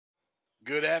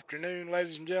Good afternoon,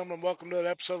 ladies and gentlemen. Welcome to another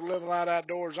episode of Living Light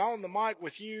Outdoors. On the mic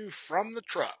with you from the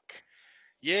truck.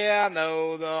 Yeah, I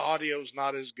know the audio's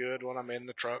not as good when I'm in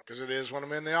the truck as it is when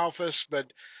I'm in the office,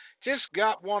 but just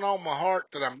got one on my heart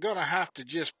that I'm going to have to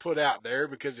just put out there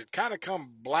because it kind of come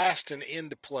blasting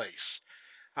into place.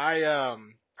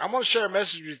 I'm going to share a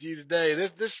message with you today.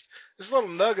 This little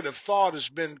nugget of thought has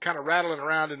been kind of rattling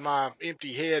around in my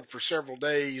empty head for several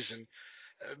days, and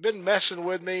been messing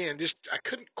with me, and just I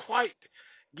couldn't quite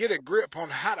get a grip on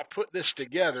how to put this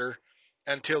together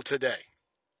until today.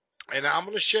 And I'm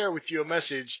going to share with you a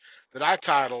message that I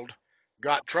titled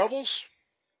 "Got Troubles?"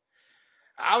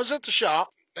 I was at the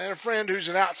shop, and a friend who's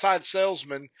an outside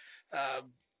salesman uh,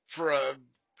 for a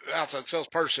outside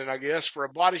salesperson, I guess, for a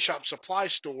body shop supply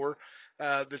store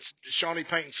that's Shawnee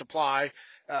Paint and Supply,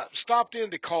 stopped in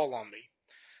to call on me.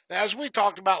 Now, as we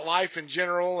talked about life in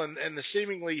general and the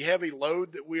seemingly heavy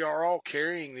load that we are all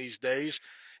carrying these days,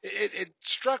 it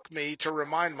struck me to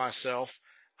remind myself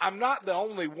I'm not the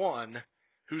only one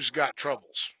who's got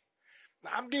troubles.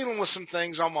 I'm dealing with some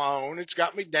things on my own. It's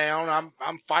got me down.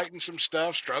 I'm fighting some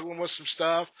stuff, struggling with some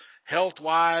stuff, health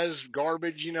wise,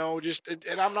 garbage, just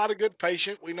and I'm not a good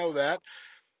patient. We know that,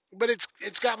 but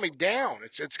it's got me down.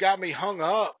 It's got me hung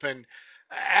up. And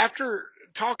after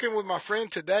talking with my friend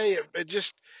today,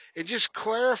 it just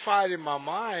clarified in my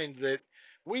mind that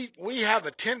we have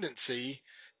a tendency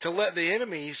to let the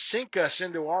enemy sink us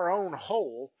into our own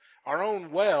hole, our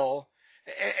own well,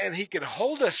 and he can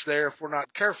hold us there if we're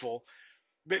not careful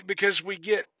because we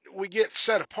get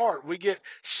set apart, we get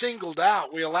singled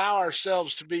out, we allow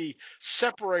ourselves to be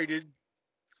separated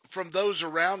from those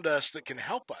around us that can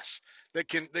help us, that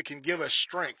can give us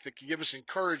strength, that can give us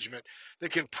encouragement,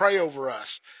 that can pray over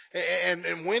us.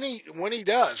 And when he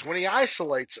does, when he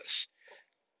isolates us,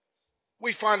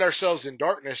 we find ourselves in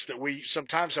darkness that we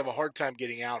sometimes have a hard time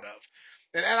getting out of.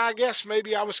 And I guess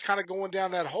maybe I was kind of going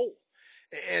down that hole.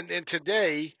 And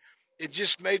today it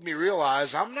just made me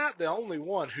realize I'm not the only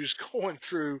one who's going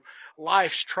through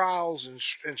life's trials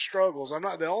and struggles. I'm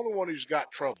not the only one who's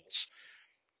got troubles.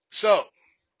 So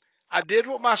I did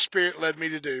what my spirit led me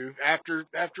to do after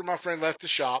my friend left the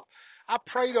shop. I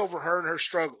prayed over her and her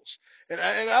struggles and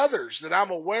others that I'm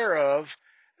aware of.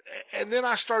 And then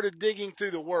I started digging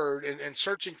through the word and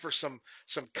searching for some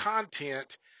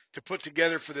content to put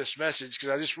together for this message because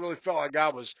I just really felt like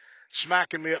God was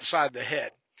smacking me upside the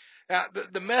head. Now,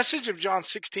 the message of John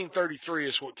 16:33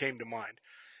 is what came to mind.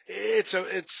 It's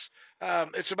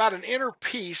about an inner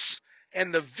peace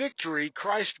and the victory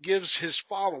Christ gives his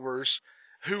followers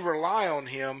who rely on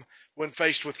him when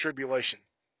faced with tribulation.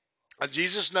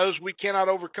 Jesus knows we cannot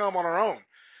overcome on our own.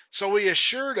 So he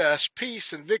assured us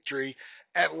peace and victory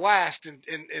at last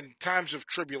in times of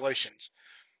tribulations.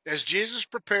 As Jesus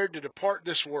prepared to depart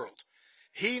this world,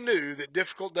 he knew that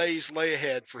difficult days lay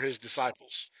ahead for his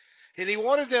disciples. And he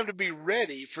wanted them to be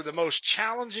ready for the most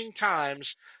challenging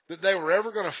times that they were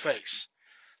ever going to face.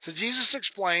 So Jesus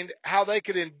explained how they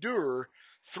could endure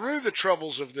through the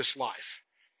troubles of this life.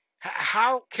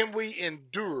 How can we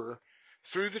endure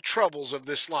through the troubles of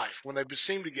this life when they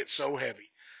seem to get so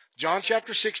heavy? John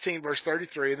chapter 16, verse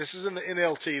 33, and this is in the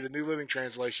NLT, the New Living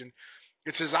Translation.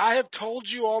 It says, I have told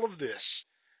you all of this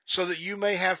so that you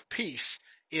may have peace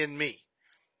in me.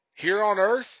 Here on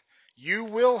earth, you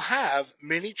will have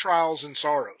many trials and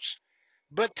sorrows.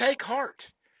 But take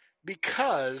heart,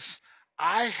 because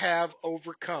I have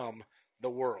overcome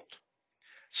the world.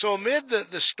 So amid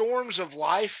the storms of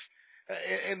life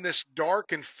in this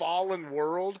dark and fallen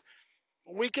world,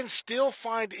 we can still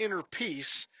find inner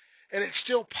peace, and it's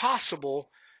still possible,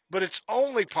 but it's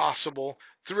only possible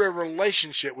through a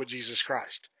relationship with Jesus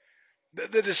Christ.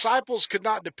 The disciples could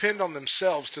not depend on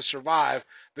themselves to survive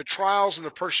the trials and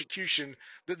the persecution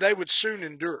that they would soon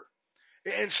endure.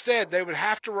 Instead, they would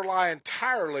have to rely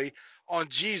entirely on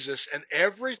Jesus and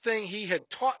everything he had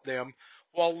taught them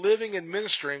while living and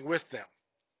ministering with them,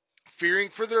 fearing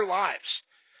for their lives.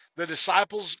 The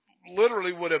disciples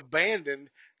literally would abandon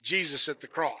Jesus at the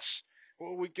cross.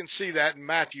 Well, we can see that in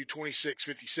Matthew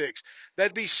 26:56.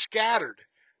 They'd be scattered.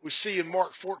 We see in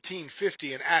Mark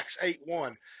 14:50 and Acts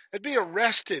 8:1. They'd be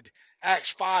arrested,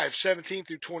 Acts 5:17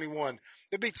 through 21.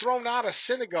 They'd be thrown out of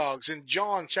synagogues in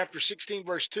John chapter 16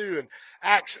 verse 2 and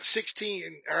Acts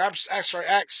 16 or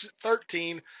Acts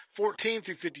 13:14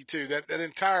 through 52. That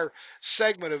entire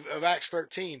segment of Acts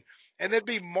 13. And they'd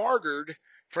be martyred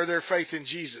for their faith in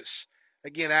Jesus.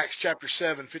 Again, Acts chapter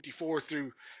 7:54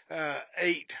 through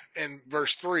 8 and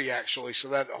verse 3, actually. So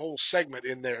that whole segment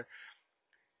in there.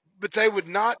 But they would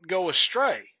not go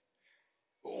astray.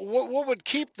 What would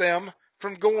keep them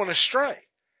from going astray?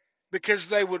 Because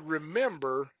they would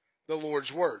remember the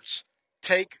Lord's words.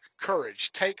 Take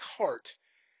courage. Take heart.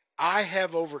 I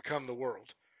have overcome the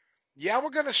world. Yeah, we're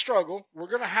going to struggle. We're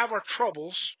going to have our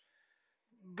troubles,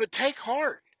 but take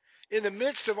heart. In the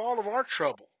midst of all of our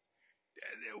trouble,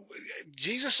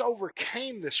 Jesus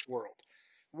overcame this world.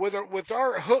 With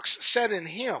our hooks set in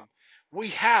him, we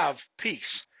have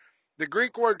peace. The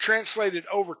Greek word translated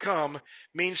overcome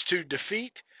means to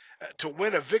defeat, to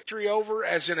win a victory over,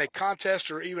 as in a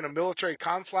contest or even a military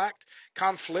conflict.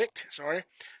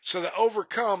 So the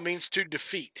overcome means to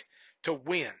defeat, to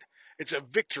win. It's a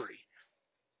victory.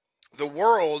 The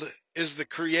world is the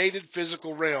created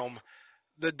physical realm,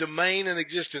 the domain and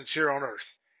existence here on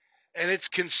earth. And it's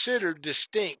considered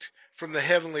distinct from the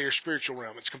heavenly or spiritual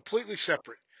realm. It's completely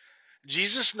separate.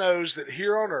 Jesus knows that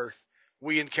here on earth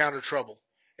we encounter trouble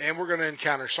and we're going to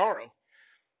encounter sorrow,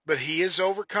 but he has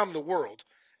overcome the world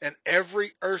and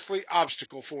every earthly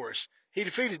obstacle for us. He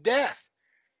defeated death.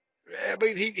 I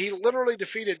mean, he literally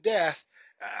defeated death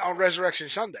on Resurrection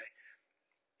Sunday.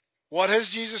 What has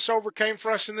Jesus overcame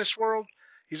for us in this world?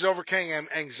 He's overcame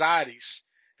anxieties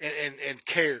and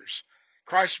cares.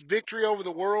 Christ's victory over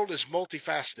the world is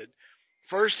multifaceted.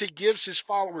 First, he gives his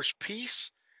followers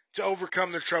peace to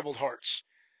overcome their troubled hearts.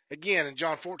 Again, in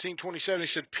John 14:27, he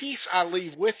said, "Peace I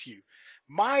leave with you.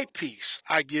 My peace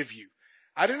I give you.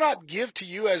 I do not give to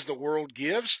you as the world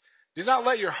gives. Do not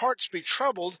let your hearts be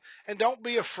troubled, and don't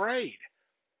be afraid."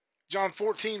 John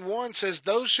 14:1 says,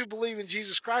 "Those who believe in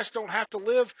Jesus Christ don't have to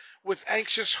live with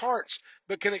anxious hearts,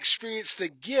 but can experience the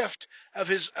gift of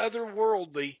his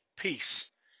otherworldly peace."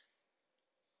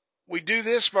 We do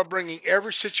this by bringing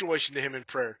every situation to him in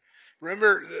prayer.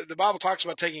 Remember, the Bible talks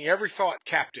about taking every thought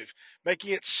captive,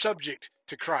 making it subject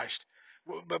to Christ.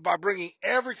 But by bringing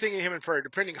everything to him in prayer,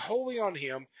 depending wholly on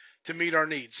him to meet our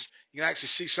needs. You can actually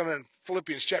see some in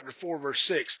Philippians chapter 4, verse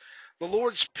 6. The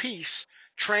Lord's peace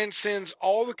transcends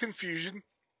all the confusion,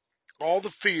 all the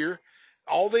fear,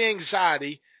 all the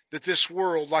anxiety that this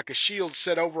world, like a shield,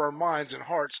 set over our minds and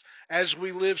hearts as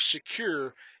we live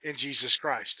secure in Jesus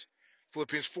Christ.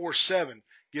 Philippians 4:7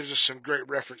 gives us some great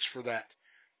reference for that.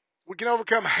 We can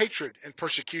overcome hatred and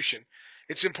persecution.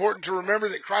 It's important to remember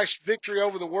that Christ's victory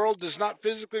over the world does not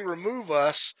physically remove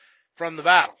us from the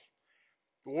battle.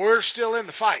 We're still in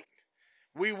the fight.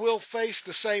 We will face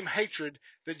the same hatred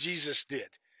that Jesus did.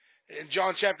 In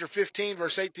John chapter 15,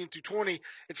 verse 18 through 20,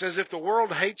 it says, "If the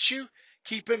world hates you,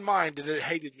 keep in mind that it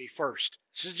hated me first."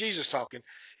 This is Jesus talking.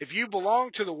 "If you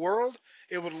belong to the world,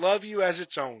 it would love you as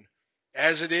its own.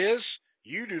 As it is,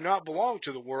 you do not belong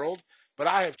to the world, but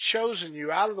I have chosen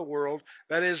you out of the world.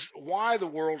 That is why the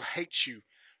world hates you.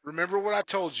 Remember what I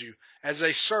told you. As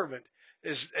a servant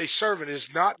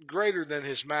is not greater than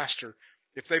his master.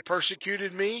 If they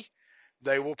persecuted me,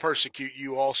 they will persecute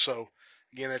you also."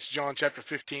 Again, that's John chapter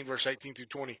 15, verse 18 through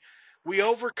 20. We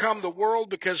overcome the world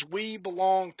because we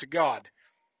belong to God.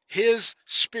 His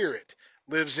Spirit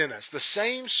lives in us. The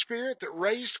same Spirit that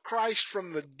raised Christ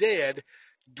from the dead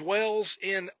dwells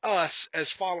in us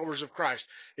as followers of Christ.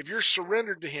 If you're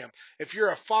surrendered to him, if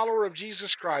you're a follower of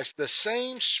Jesus Christ, the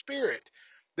same Spirit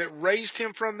that raised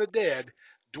him from the dead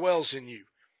dwells in you.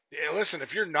 Listen,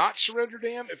 if you're not surrendered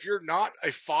to him, if you're not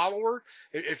a follower,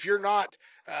 if you're not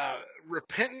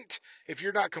repentant, if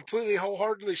you're not completely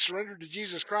wholeheartedly surrendered to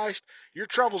Jesus Christ, your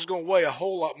trouble's going to weigh a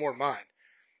whole lot more than mine.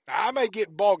 Now, I may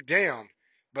get bogged down,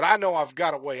 but I know I've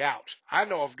got a way out. I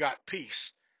know I've got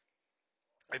peace.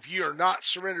 If you are not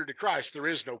surrendered to Christ, there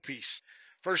is no peace.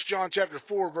 1 John chapter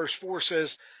 4, verse 4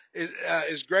 says,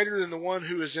 is greater than the one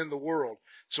who is in the world.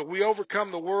 So we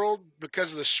overcome the world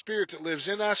because of the Spirit that lives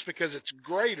in us, because it's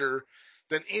greater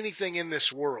than anything in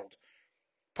this world.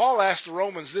 Paul asked the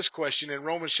Romans this question in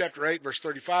Romans chapter 8, verse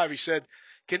 35. He said,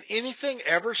 "Can anything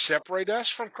ever separate us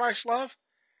from Christ's love?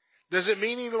 Does it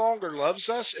mean he no longer loves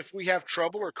us if we have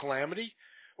trouble or calamity,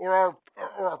 or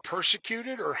are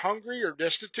persecuted, or hungry, or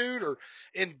destitute, or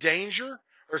in danger,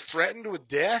 or threatened with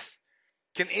death?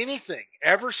 Can anything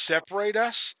ever separate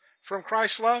us from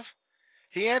Christ's love?"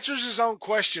 He answers his own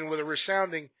question with a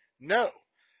resounding no.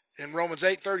 In Romans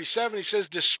 8:37, he says,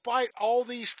 "Despite all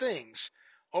these things,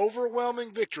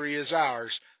 overwhelming victory is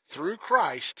ours through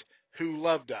Christ who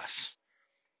loved us."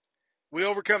 We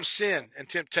overcome sin and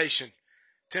temptation.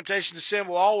 Temptation to sin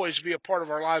will always be a part of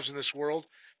our lives in this world,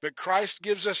 but Christ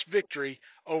gives us victory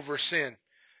over sin.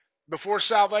 Before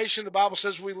salvation, the Bible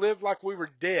says we lived like we were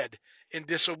dead in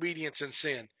disobedience and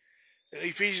sin.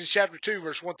 Ephesians chapter 2,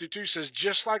 verse 1 through 2 says,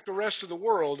 "Just like the rest of the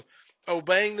world,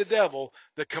 obeying the devil,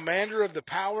 the commander of the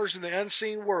powers in the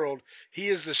unseen world, he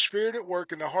is the spirit at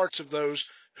work in the hearts of those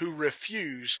who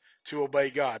refuse to obey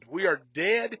God." We are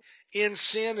dead in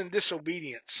sin and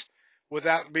disobedience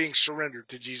without being surrendered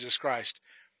to Jesus Christ.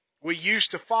 We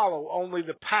used to follow only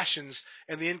the passions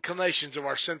and the inclinations of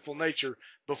our sinful nature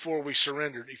before we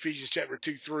surrendered. Ephesians chapter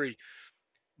 2, 3.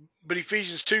 But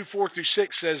Ephesians 2, 4 through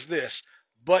 6 says this,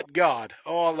 but God.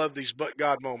 Oh, I love these but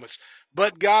God moments.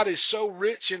 But God is so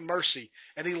rich in mercy,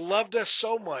 and he loved us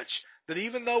so much that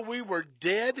even though we were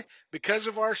dead because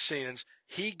of our sins,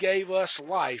 he gave us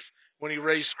life when he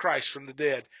raised Christ from the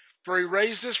dead. For he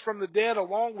raised us from the dead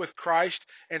along with Christ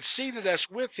and seated us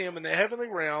with him in the heavenly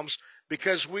realms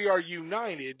because we are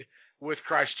united with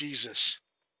Christ Jesus.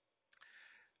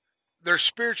 There's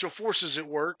spiritual forces at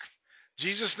work.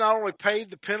 Jesus not only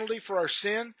paid the penalty for our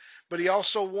sin, but he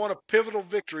also won a pivotal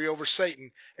victory over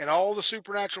Satan and all the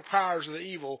supernatural powers of the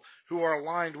evil who are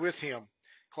aligned with him.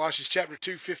 Colossians chapter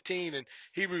 2:15 and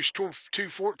Hebrews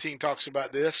 2:14 talks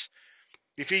about this.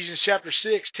 Ephesians chapter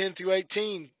 6, 10 through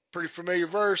 18, pretty familiar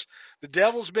verse. The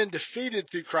devil's been defeated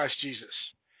through Christ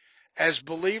Jesus. As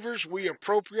believers, we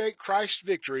appropriate Christ's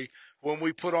victory when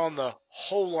we put on the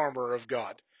whole armor of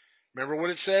God. Remember what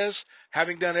it says?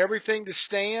 Having done everything to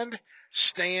stand,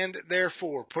 stand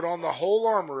therefore. Put on the whole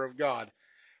armor of God.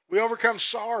 We overcome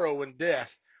sorrow and death.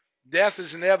 Death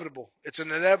is inevitable. It's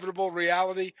an inevitable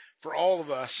reality for all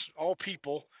of us, all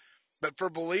people. But for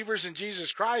believers in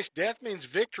Jesus Christ, death means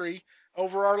victory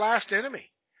over our last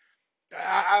enemy.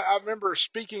 I remember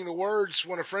speaking the words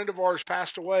when a friend of ours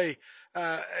passed away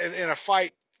in a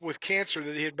fight with cancer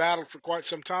that he had battled for quite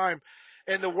some time.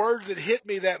 And the word that hit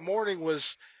me that morning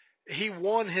was, he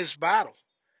won his battle.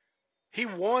 He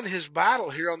won his battle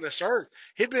here on this earth.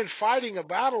 He'd been fighting a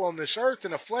battle on this earth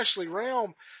in a fleshly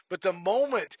realm, but the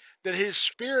moment that his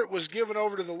spirit was given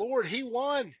over to the Lord, he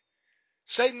won.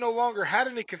 Satan no longer had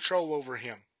any control over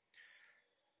him.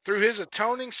 Through his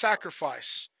atoning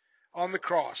sacrifice on the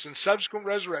cross and subsequent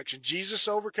resurrection, Jesus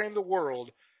overcame the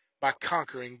world by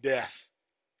conquering death.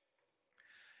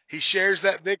 He shares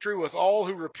that victory with all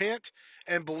who repent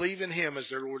and believe in him as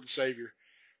their Lord and Savior.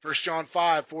 1 John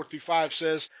 5, 4 through 5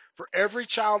 says, for every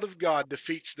child of God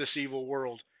defeats this evil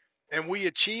world, and we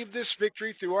achieve this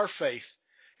victory through our faith.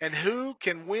 And who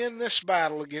can win this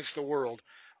battle against the world?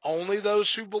 Only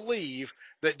those who believe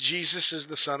that Jesus is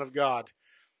the Son of God.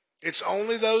 It's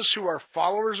only those who are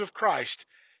followers of Christ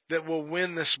that will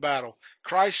win this battle.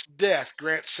 Christ's death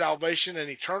grants salvation and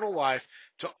eternal life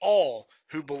to all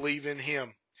who believe in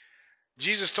him.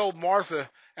 Jesus told Martha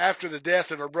after the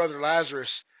death of her brother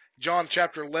Lazarus, John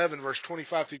chapter 11, verse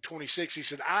 25 through 26, he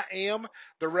said, I am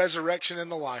the resurrection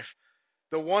and the life.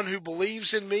 The one who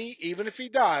believes in me, even if he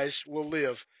dies, will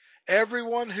live.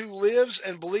 Everyone who lives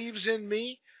and believes in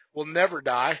me will never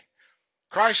die.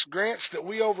 Christ grants that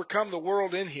we overcome the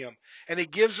world in him, and he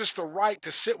gives us the right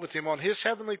to sit with him on his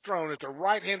heavenly throne at the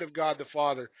right hand of God the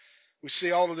Father. We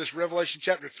see all of this Revelation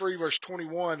chapter 3, verse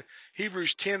 21,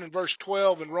 Hebrews 10 and verse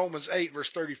 12, and Romans 8, verse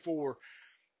 34.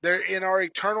 There in our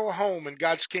eternal home in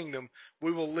God's kingdom,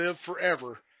 we will live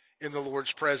forever in the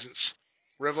Lord's presence.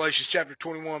 Revelation chapter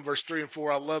 21, verse 3 and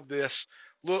 4, I love this.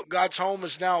 Look, God's home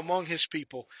is now among his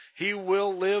people. He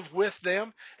will live with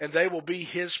them, and they will be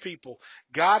his people.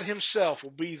 God himself will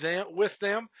be with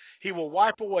them. He will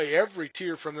wipe away every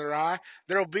tear from their eye.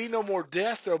 There will be no more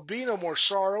death. There will be no more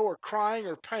sorrow or crying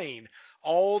or pain.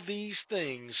 All these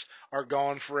things are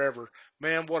gone forever.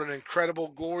 Man, what an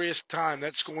incredible, glorious time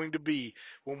that's going to be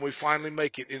when we finally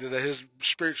make it into his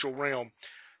spiritual realm.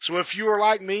 So if you are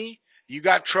like me, you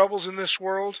got troubles in this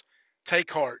world,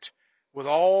 take heart. With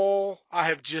all I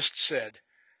have just said,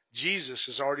 Jesus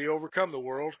has already overcome the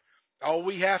world. All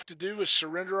we have to do is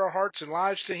surrender our hearts and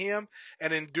lives to him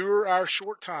and endure our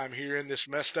short time here in this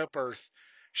messed up earth,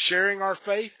 sharing our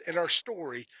faith and our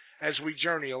story as we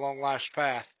journey along life's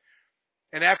path.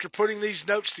 And after putting these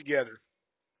notes together,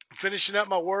 finishing up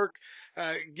my work,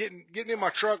 getting in my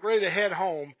truck, ready to head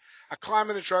home. I climb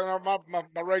in the truck.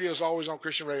 My radio is always on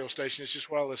Christian radio station. It's just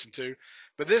what I listen to.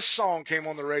 But this song came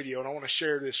on the radio, and I want to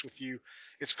share this with you.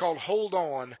 It's called Hold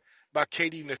On by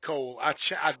Katie Nicole.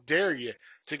 I dare you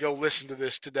to go listen to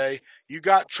this today. You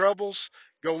got troubles?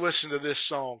 Go listen to this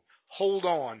song, Hold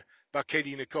On by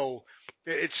Katie Nicole.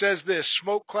 It says this,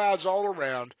 smoke clouds all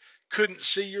around, couldn't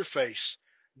see your face.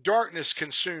 Darkness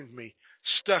consumed me,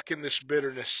 stuck in this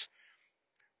bitterness.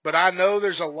 But I know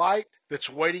there's a light that's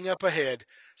waiting up ahead,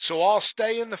 so I'll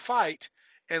stay in the fight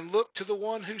and look to the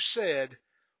one who said,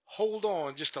 hold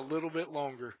on just a little bit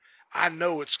longer. I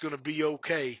know it's going to be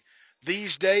okay.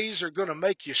 These days are going to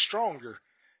make you stronger.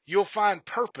 You'll find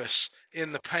purpose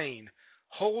in the pain.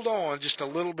 Hold on just a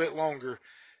little bit longer.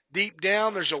 Deep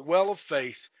down, there's a well of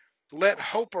faith. Let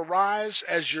hope arise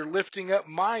as you're lifting up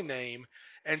my name,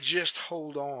 and just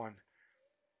hold on.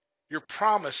 Your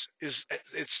promise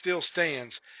it still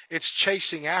stands. It's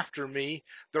chasing after me.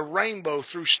 The rainbow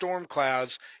through storm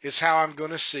clouds is how I'm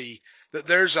going to see that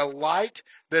there's a light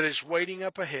that is waiting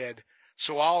up ahead.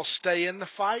 So I'll stay in the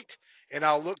fight and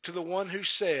I'll look to the one who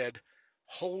said,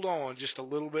 hold on just a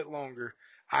little bit longer.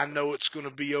 I know it's going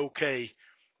to be okay.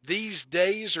 These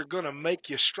days are going to make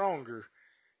you stronger.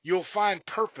 You'll find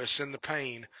purpose in the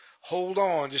pain. Hold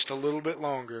on just a little bit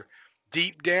longer.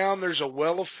 Deep down, there's a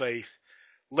well of faith.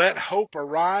 Let hope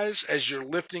arise as you're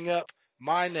lifting up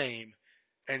my name,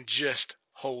 and just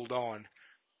hold on.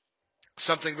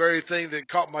 Something very thing that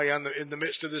caught my eye in the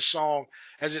midst of this song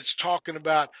as it's talking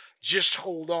about just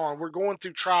hold on. We're going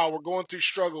through trial. We're going through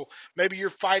struggle. Maybe you're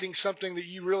fighting something that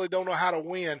you really don't know how to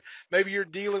win. Maybe you're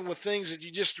dealing with things that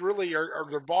you just really are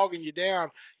they're bogging you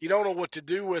down. You don't know what to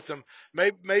do with them.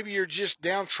 Maybe you're just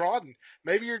downtrodden.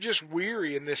 Maybe you're just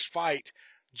weary in this fight.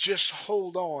 Just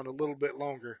hold on a little bit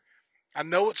longer. I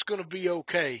know it's going to be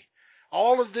okay.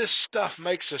 All of this stuff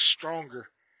makes us stronger.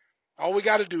 All we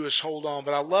got to do is hold on.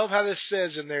 But I love how this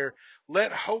says in there,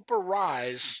 let hope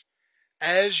arise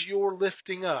as you're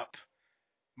lifting up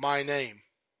my name.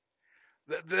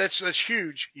 That's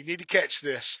huge. You need to catch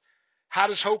this. How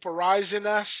does hope arise in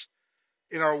us?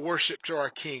 In our worship to our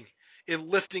King, in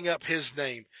lifting up his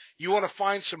name. You want to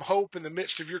find some hope in the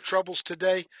midst of your troubles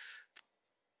today?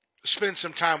 Spend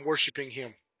some time worshiping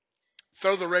him.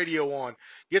 Throw the radio on,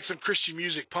 get some Christian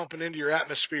music pumping into your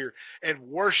atmosphere, and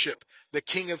worship the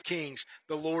King of Kings,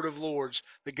 the Lord of Lords,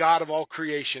 the God of all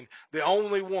creation, the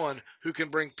only one who can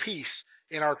bring peace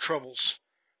in our troubles.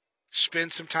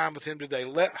 Spend some time with him today.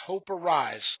 Let hope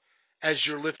arise as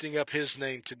you're lifting up his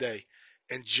name today,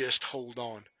 and just hold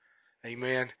on.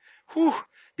 Amen. Whew.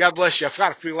 God bless you. I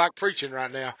kind of feel like preaching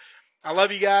right now. I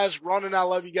love you guys. Ron and I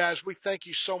love you guys. We thank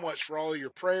you so much for all of your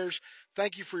prayers.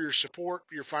 Thank you for your support,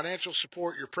 your financial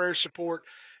support, your prayer support.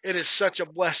 It is such a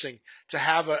blessing to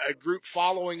have a group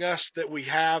following us that we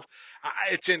have.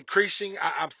 It's increasing.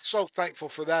 I'm so thankful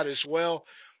for that as well.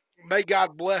 May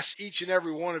God bless each and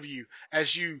every one of you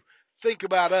as you think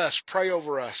about us, pray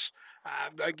over us.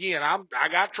 Again, I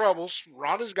got troubles.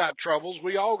 Rhonda's got troubles.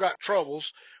 We all got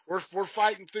troubles. We're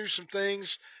fighting through some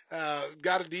things.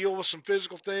 Got to deal with some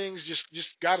physical things.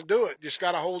 Just got to do it. Just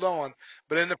got to hold on.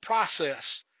 But in the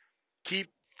process, keep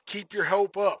keep your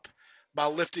hope up by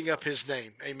lifting up His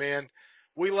name. Amen.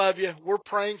 We love you. We're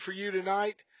praying for you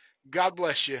tonight. God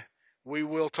bless you. We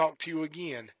will talk to you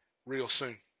again real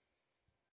soon.